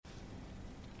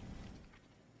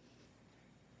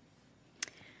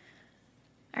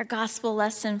Our gospel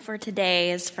lesson for today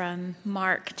is from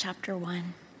Mark chapter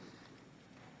 1.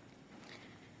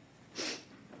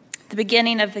 The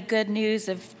beginning of the good news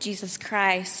of Jesus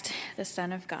Christ, the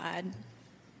Son of God.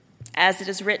 As it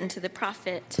is written to the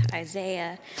prophet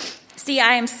Isaiah, "See,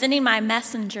 I am sending my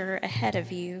messenger ahead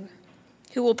of you,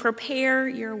 who will prepare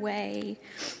your way,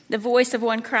 the voice of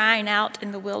one crying out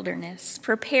in the wilderness,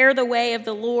 prepare the way of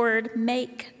the Lord,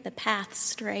 make the path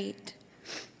straight."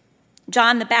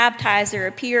 John the Baptizer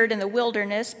appeared in the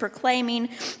wilderness, proclaiming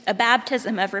a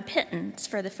baptism of repentance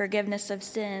for the forgiveness of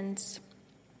sins.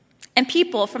 And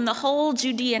people from the whole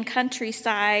Judean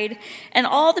countryside and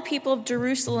all the people of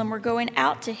Jerusalem were going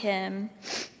out to him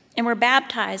and were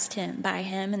baptized by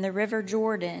him in the river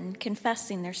Jordan,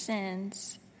 confessing their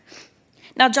sins.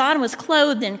 Now John was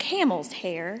clothed in camel's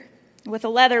hair, with a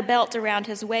leather belt around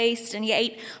his waist, and he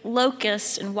ate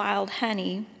locusts and wild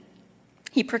honey.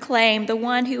 He proclaimed, "The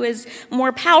one who is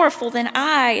more powerful than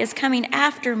I is coming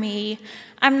after me.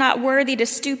 I'm not worthy to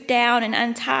stoop down and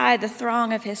untie the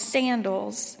thong of his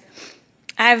sandals.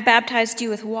 I have baptized you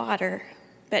with water,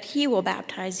 but he will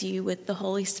baptize you with the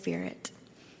Holy Spirit."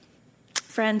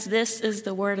 Friends, this is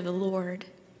the word of the Lord.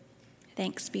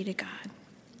 Thanks be to God.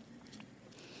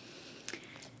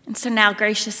 And so now,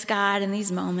 gracious God, in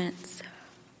these moments,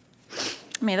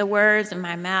 may the words of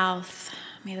my mouth,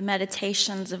 may the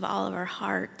meditations of all of our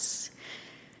hearts,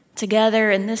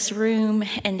 together in this room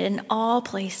and in all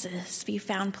places, be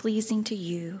found pleasing to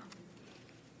you.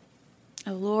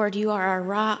 O Lord, you are our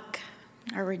rock,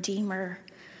 our Redeemer,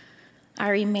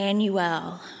 our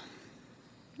Emmanuel,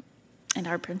 and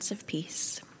our Prince of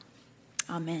Peace.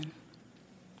 Amen.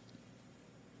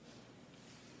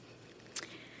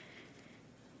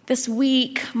 This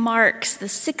week marks the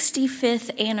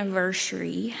 65th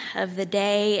anniversary of the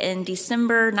day in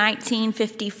December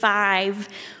 1955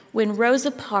 when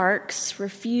Rosa Parks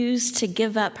refused to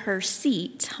give up her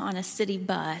seat on a city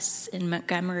bus in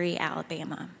Montgomery,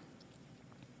 Alabama.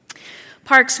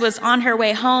 Parks was on her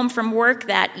way home from work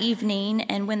that evening,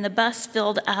 and when the bus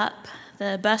filled up,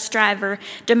 the bus driver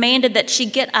demanded that she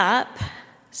get up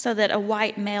so that a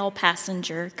white male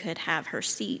passenger could have her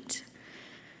seat.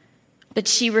 But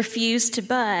she refused to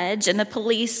budge, and the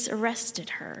police arrested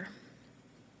her.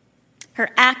 Her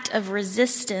act of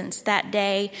resistance that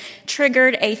day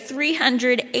triggered a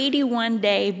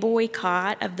 381-day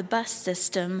boycott of the bus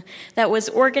system that was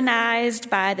organized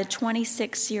by the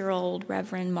 26-year-old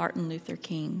Reverend Martin Luther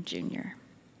King, Jr.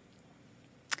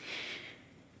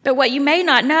 But what you may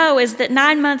not know is that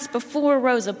 9 months before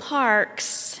Rosa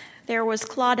Parks, there was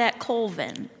Claudette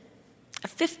Colvin, a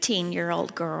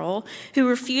 15-year-old girl who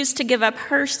refused to give up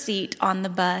her seat on the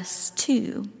bus,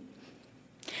 too.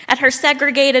 At her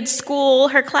segregated school,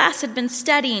 her class had been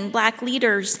studying Black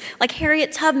leaders like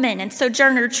Harriet Tubman and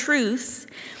Sojourner Truth.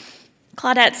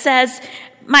 Claudette says,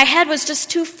 "My head was just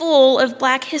too full of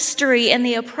Black history and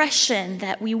the oppression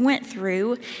that we went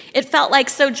through. It felt like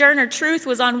Sojourner Truth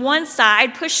was on one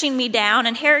side pushing me down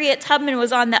and Harriet Tubman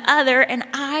was on the other, and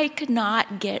I could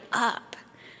not get up."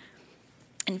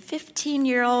 And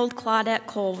 15-year-old Claudette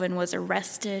Colvin was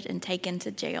arrested and taken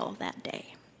to jail that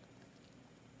day.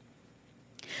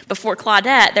 Before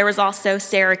Claudette, there was also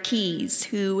Sarah Keyes,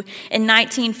 who in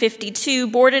 1952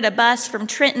 boarded a bus from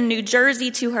Trenton, New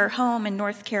Jersey to her home in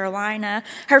North Carolina,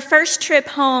 her first trip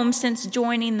home since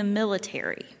joining the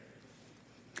military.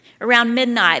 Around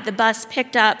midnight, the bus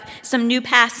picked up some new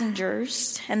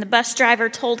passengers, and the bus driver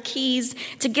told Keyes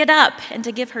to get up and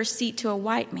to give her seat to a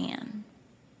white man.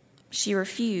 She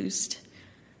refused.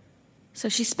 So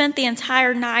she spent the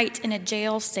entire night in a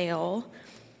jail cell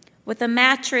with a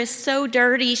mattress so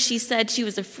dirty she said she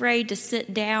was afraid to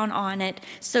sit down on it.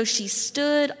 So she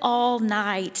stood all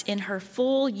night in her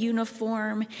full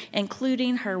uniform,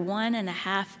 including her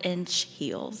 1.5-inch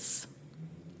heels.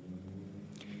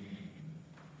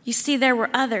 You see, there were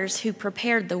others who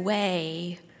prepared the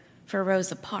way for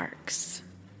Rosa Parks.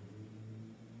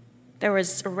 There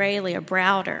was Aurelia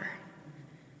Browder,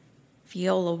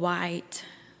 Viola White,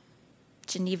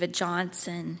 Geneva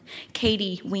Johnson,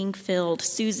 Katie Wingfield,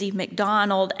 Susie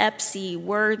McDonald, Epsie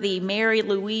Worthy, Mary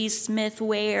Louise Smith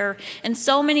Ware, and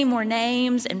so many more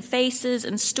names and faces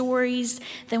and stories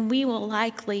than we will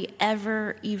likely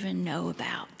ever even know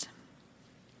about.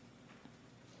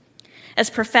 As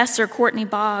Professor Courtney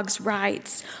Boggs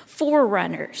writes,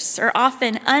 forerunners are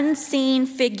often unseen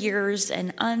figures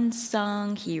and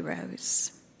unsung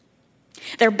heroes.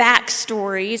 Their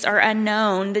backstories are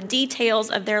unknown. The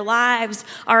details of their lives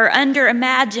are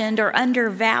underimagined or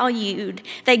undervalued.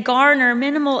 They garner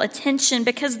minimal attention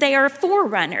because they are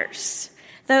forerunners,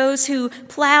 those who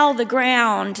plow the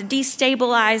ground,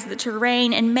 destabilize the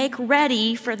terrain, and make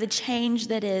ready for the change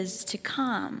that is to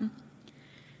come.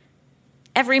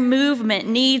 Every movement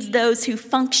needs those who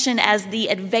function as the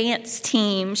advance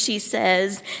team, she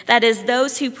says. That is,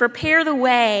 those who prepare the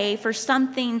way for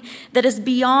something that is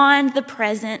beyond the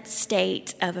present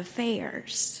state of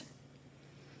affairs.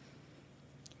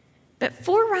 But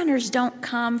forerunners don't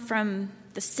come from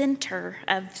the center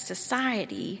of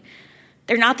society.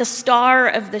 They're not the star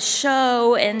of the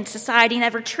show, and society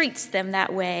never treats them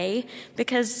that way,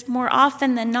 because more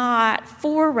often than not,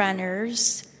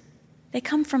 forerunners, they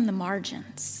come from the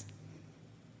margins.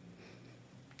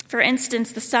 For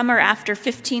instance, the summer after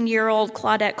 15-year-old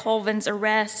Claudette Colvin's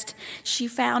arrest, she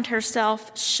found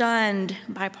herself shunned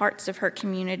by parts of her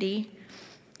community.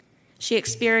 She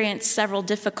experienced several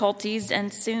difficulties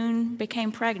and soon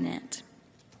became pregnant.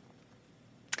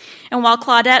 And while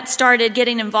Claudette started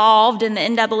getting involved in the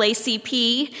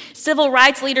NAACP, civil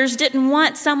rights leaders didn't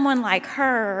want someone like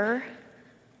her,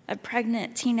 a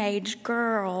pregnant teenage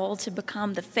girl, to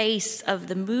become the face of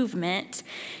the movement.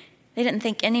 They didn't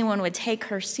think anyone would take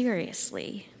her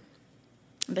seriously.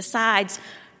 Besides,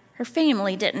 her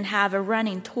family didn't have a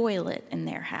running toilet in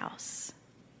their house.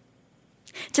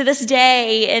 To this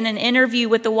day, in an interview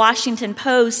with the Washington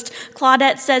Post,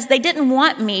 Claudette says, "They didn't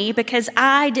want me because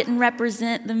I didn't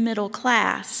represent the middle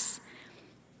class.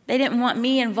 They didn't want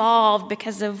me involved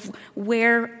because of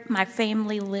where my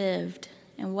family lived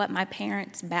and what my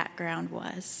parents' background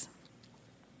was."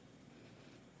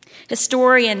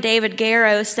 Historian David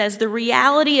Garrow says the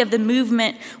reality of the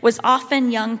movement was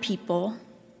often young people,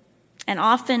 and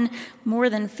often more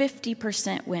than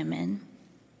 50% women.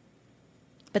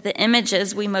 But the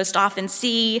images we most often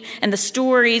see and the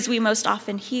stories we most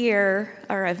often hear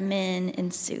are of men in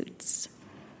suits.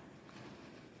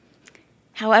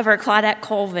 However, Claudette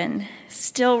Colvin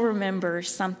still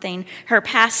remembers something her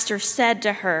pastor said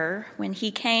to her when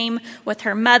he came with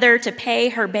her mother to pay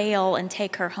her bail and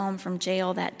take her home from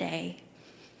jail that day.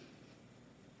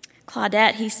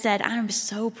 "Claudette," he said, "I'm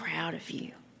so proud of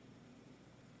you.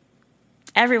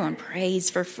 Everyone prays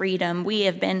for freedom. We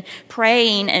have been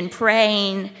praying and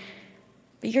praying,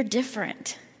 but you're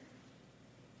different.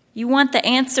 You want the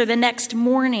answer the next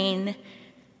morning.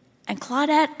 And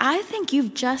Claudette, I think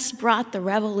you've just brought the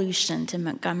revolution to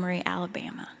Montgomery,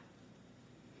 Alabama."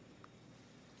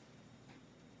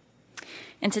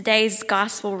 In today's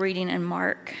gospel reading in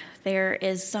Mark, there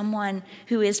is someone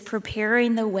who is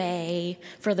preparing the way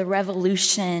for the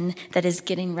revolution that is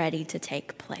getting ready to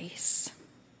take place.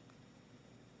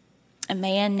 A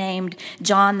man named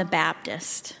John the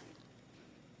Baptist.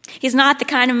 He's not the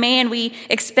kind of man we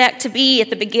expect to be at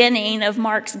the beginning of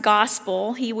Mark's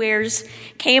gospel. He wears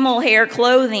camel hair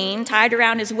clothing tied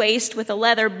around his waist with a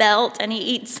leather belt, and he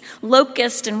eats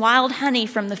locust and wild honey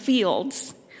from the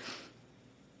fields.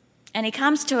 And he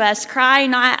comes to us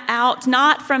crying out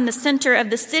not from the center of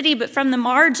the city, but from the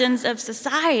margins of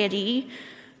society,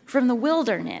 from the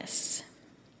wilderness.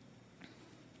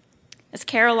 As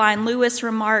Caroline Lewis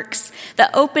remarks,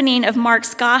 the opening of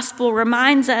Mark's gospel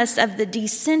reminds us of the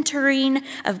decentering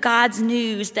of God's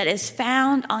news that is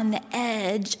found on the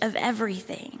edge of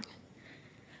everything.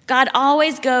 God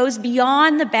always goes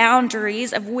beyond the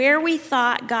boundaries of where we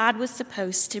thought God was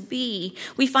supposed to be.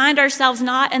 We find ourselves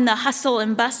not in the hustle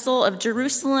and bustle of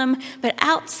Jerusalem, but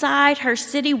outside her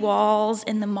city walls,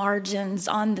 in the margins,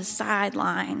 on the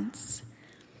sidelines.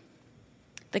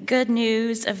 The good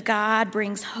news of God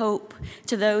brings hope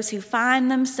to those who find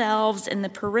themselves in the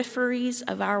peripheries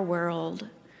of our world,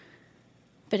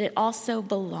 but it also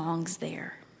belongs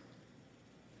there.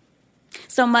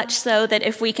 So much so that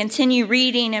if we continue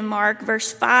reading in Mark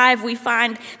verse 5, we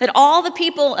find that all the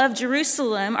people of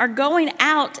Jerusalem are going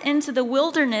out into the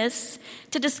wilderness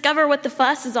to discover what the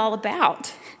fuss is all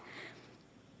about.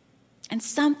 And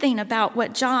something about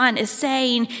what John is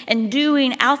saying and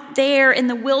doing out there in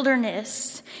the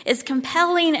wilderness is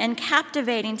compelling and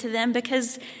captivating to them,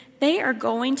 because they are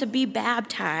going to be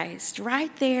baptized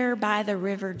right there by the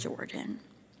River Jordan.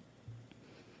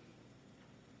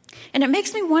 And it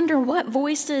makes me wonder, what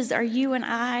voices are you and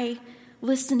I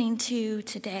listening to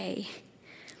today?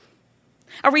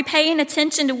 Are we paying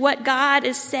attention to what God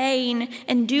is saying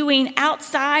and doing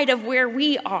outside of where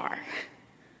we are?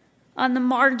 On the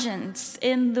margins,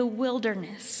 in the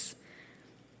wilderness?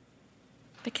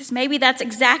 Because maybe that's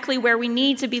exactly where we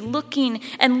need to be looking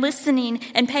and listening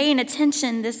and paying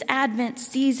attention this Advent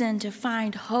season to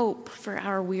find hope for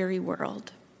our weary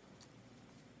world.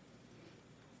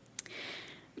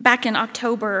 Back in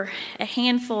October, a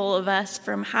handful of us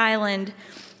from Highland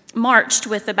marched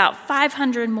with about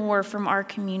 500 more from our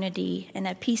community in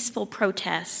a peaceful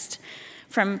protest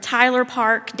from Tyler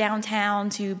Park downtown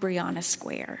to Brianna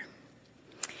Square.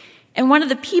 And one of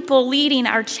the people leading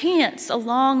our chants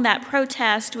along that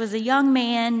protest was a young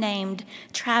man named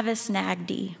Travis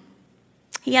Nagdy.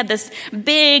 He had this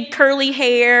big curly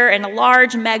hair and a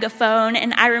large megaphone,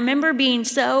 and I remember being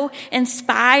so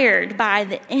inspired by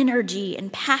the energy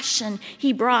and passion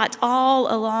he brought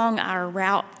all along our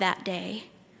route that day.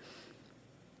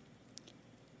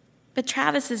 But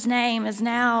Travis's name is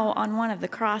now on one of the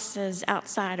crosses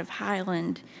outside of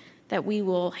Highland that we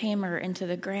will hammer into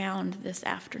the ground this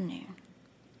afternoon.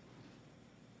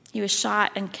 He was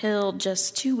shot and killed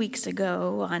just 2 weeks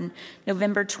ago on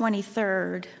November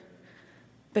 23rd,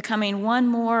 becoming one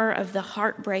more of the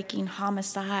heartbreaking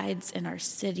homicides in our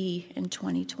city in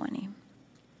 2020.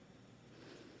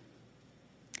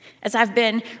 As I've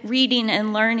been reading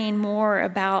and learning more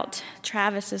about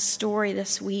Travis's story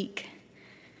this week,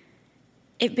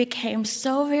 it became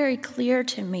so very clear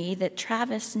to me that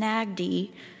Travis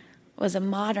Nagdy was a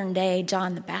modern-day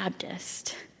John the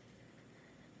Baptist.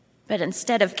 But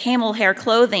instead of camel hair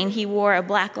clothing, he wore a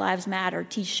Black Lives Matter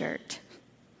t-shirt.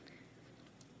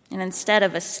 And instead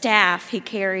of a staff, he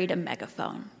carried a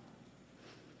megaphone.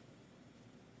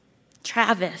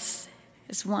 Travis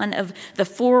is one of the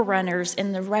forerunners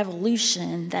in the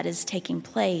revolution that is taking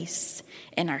place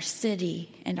in our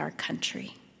city and our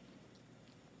country.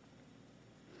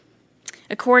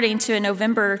 According to a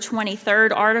November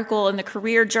 23rd article in the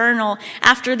Career Journal,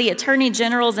 after the Attorney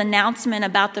General's announcement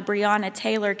about the Breonna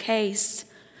Taylor case,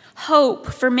 hope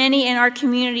for many in our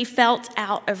community felt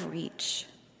out of reach.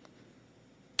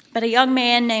 But a young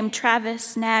man named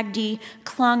Travis Nagdy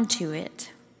clung to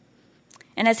it.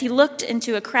 And as he looked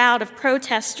into a crowd of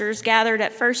protesters gathered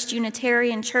at First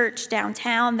Unitarian Church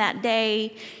downtown that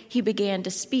day, he began to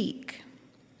speak.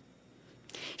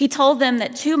 He told them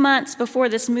that 2 months before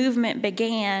this movement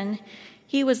began,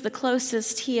 he was the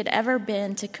closest he had ever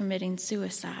been to committing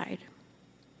suicide.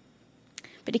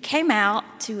 But he came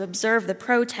out to observe the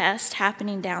protest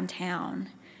happening downtown,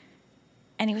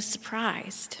 and he was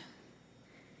surprised.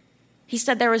 He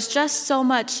said there was just so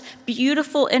much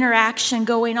beautiful interaction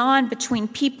going on between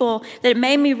people that it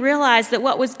made me realize that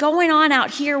what was going on out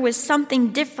here was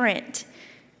something different,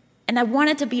 and I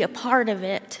wanted to be a part of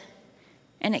it.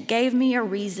 And it gave me a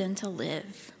reason to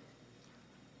live.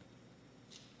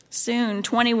 Soon,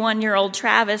 21-year-old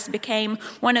Travis became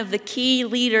one of the key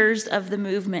leaders of the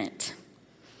movement.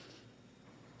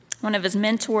 One of his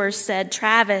mentors said,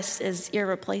 "Travis is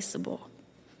irreplaceable."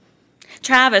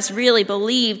 Travis really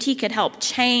believed he could help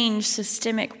change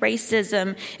systemic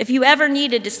racism. If you ever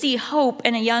needed to see hope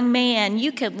in a young man,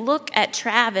 you could look at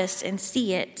Travis and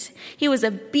see it. He was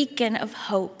a beacon of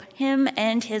hope, him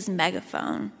and his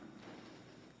megaphone.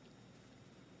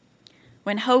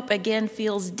 When hope again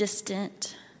feels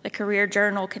distant, the Career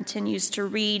Journal continues to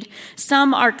read,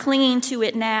 some are clinging to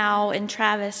it now in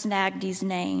Travis Nagdy's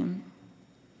name.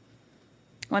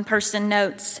 One person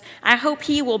notes, I hope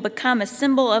he will become a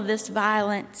symbol of this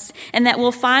violence and that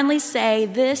we'll finally say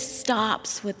this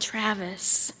stops with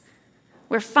Travis.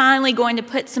 We're finally going to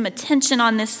put some attention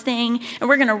on this thing and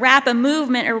we're going to wrap a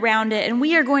movement around it and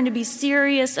we are going to be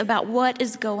serious about what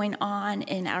is going on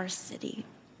in our city.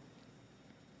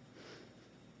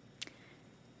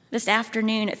 This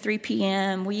afternoon at 3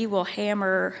 p.m., we will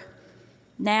hammer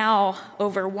now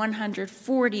over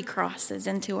 140 crosses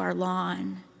into our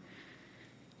lawn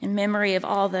in memory of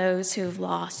all those who have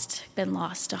been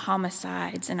lost to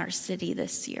homicides in our city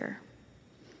this year.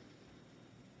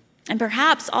 And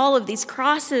perhaps all of these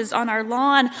crosses on our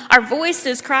lawn are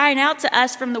voices crying out to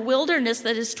us from the wilderness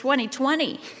that is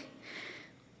 2020,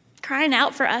 crying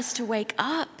out for us to wake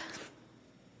up,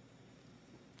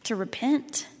 to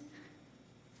repent,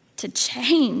 to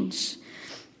change,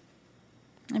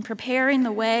 and preparing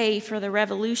the way for the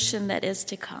revolution that is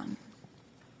to come.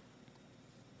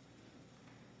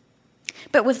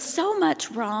 But with so much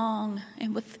wrong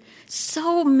and with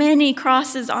so many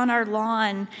crosses on our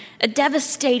lawn, a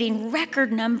devastating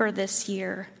record number this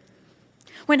year,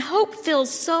 when hope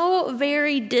feels so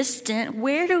very distant,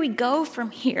 where do we go from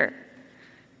here?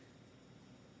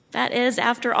 That is,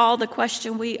 after all, the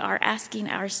question we are asking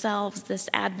ourselves this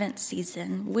Advent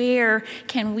season. Where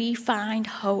can we find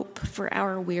hope for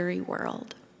our weary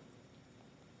world?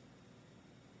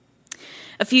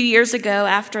 A few years ago,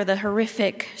 after the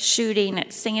horrific shooting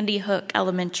at Sandy Hook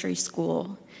Elementary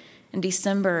School in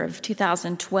December of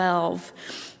 2012,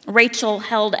 Rachel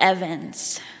Held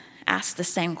Evans asked the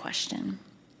same question.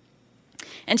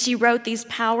 And she wrote these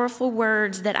powerful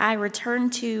words that I return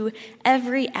to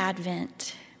every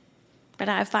Advent, but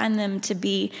I find them to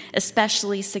be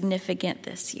especially significant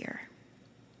this year.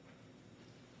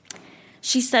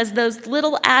 She says those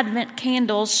little Advent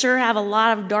candles sure have a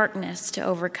lot of darkness to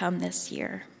overcome this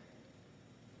year.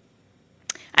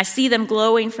 I see them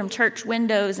glowing from church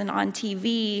windows and on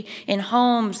TV, in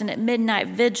homes and at midnight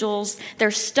vigils. Their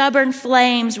stubborn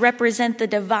flames represent the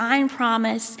divine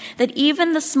promise that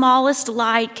even the smallest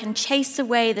light can chase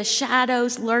away the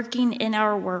shadows lurking in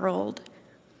our world.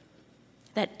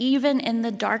 That even in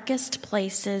the darkest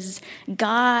places,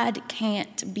 God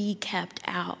can't be kept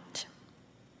out.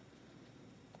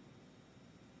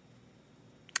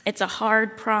 It's a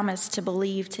hard promise to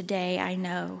believe today, I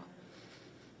know.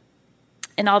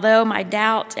 And although my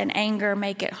doubt and anger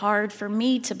make it hard for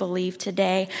me to believe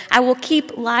today, I will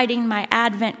keep lighting my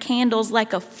Advent candles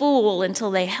like a fool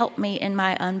until they help me in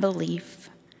my unbelief.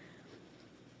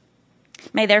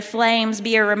 May their flames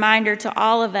be a reminder to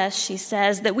all of us, she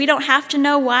says, that we don't have to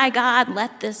know why God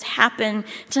let this happen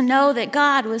to know that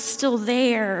God was still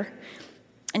there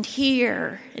and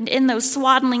here and in those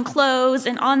swaddling clothes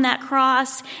and on that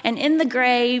cross and in the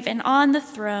grave and on the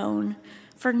throne.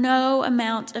 For no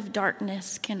amount of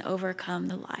darkness can overcome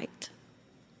the light.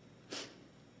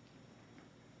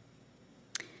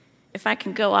 If I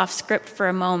can go off script for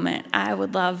a moment, I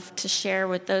would love to share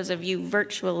with those of you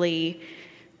virtually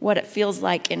what it feels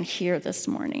like in here this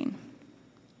morning.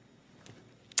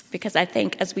 Because I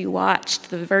think as we watched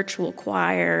the virtual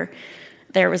choir,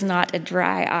 there was not a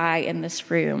dry eye in this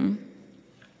room.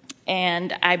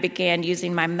 And I began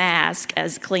using my mask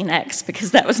as Kleenex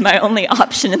because that was my only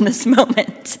option in this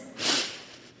moment.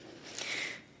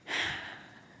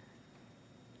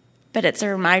 But it's a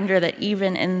reminder that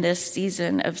even in this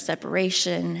season of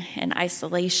separation and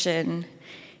isolation,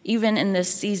 even in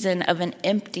this season of an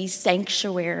empty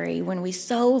sanctuary, when we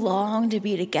so long to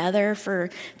be together for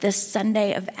this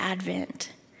Sunday of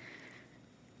Advent,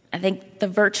 I think the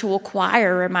virtual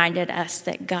choir reminded us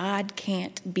that God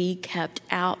can't be kept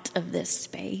out of this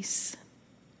space.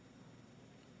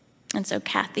 And so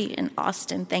Kathy and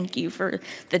Austin, thank you for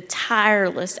the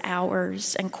tireless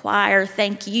hours. And choir,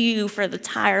 thank you for the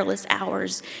tireless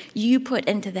hours you put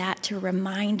into that to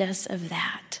remind us of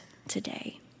that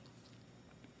today.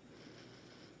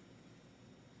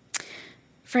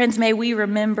 Friends, may we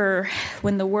remember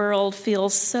when the world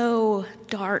feels so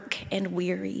dark and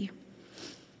weary,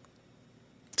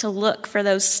 to look for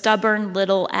those stubborn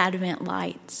little Advent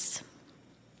lights.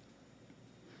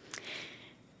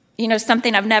 You know,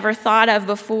 something I've never thought of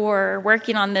before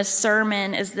working on this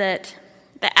sermon is that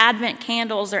the Advent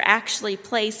candles are actually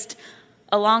placed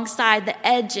alongside the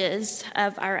edges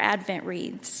of our Advent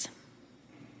wreaths.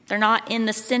 They're not in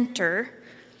the center,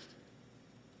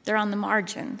 they're on the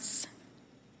margins.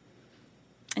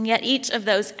 And yet each of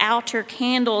those outer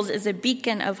candles is a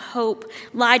beacon of hope,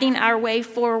 lighting our way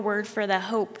forward for the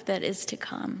hope that is to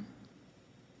come.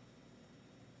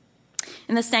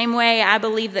 In the same way, I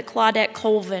believe that Claudette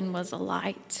Colvin was a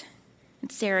light,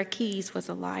 and Sarah Keyes was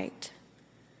a light.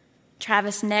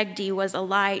 Travis Negdy was a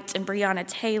light, and Breonna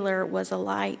Taylor was a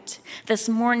light. This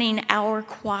morning, our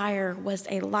choir was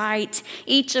a light,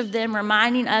 each of them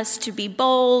reminding us to be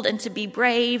bold and to be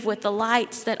brave with the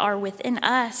lights that are within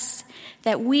us,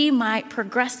 that we might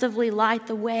progressively light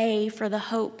the way for the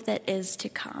hope that is to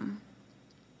come.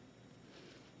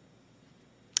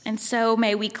 And so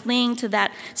may we cling to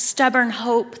that stubborn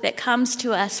hope that comes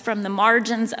to us from the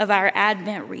margins of our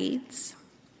Advent wreaths.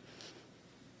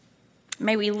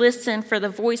 May we listen for the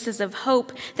voices of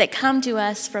hope that come to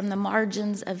us from the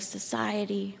margins of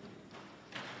society.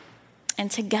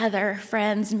 And together,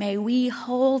 friends, may we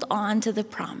hold on to the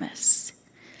promise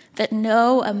that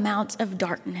no amount of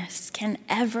darkness can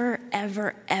ever,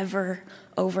 ever, ever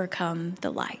overcome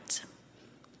the light.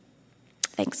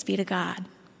 Thanks be to God.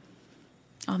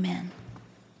 Amen.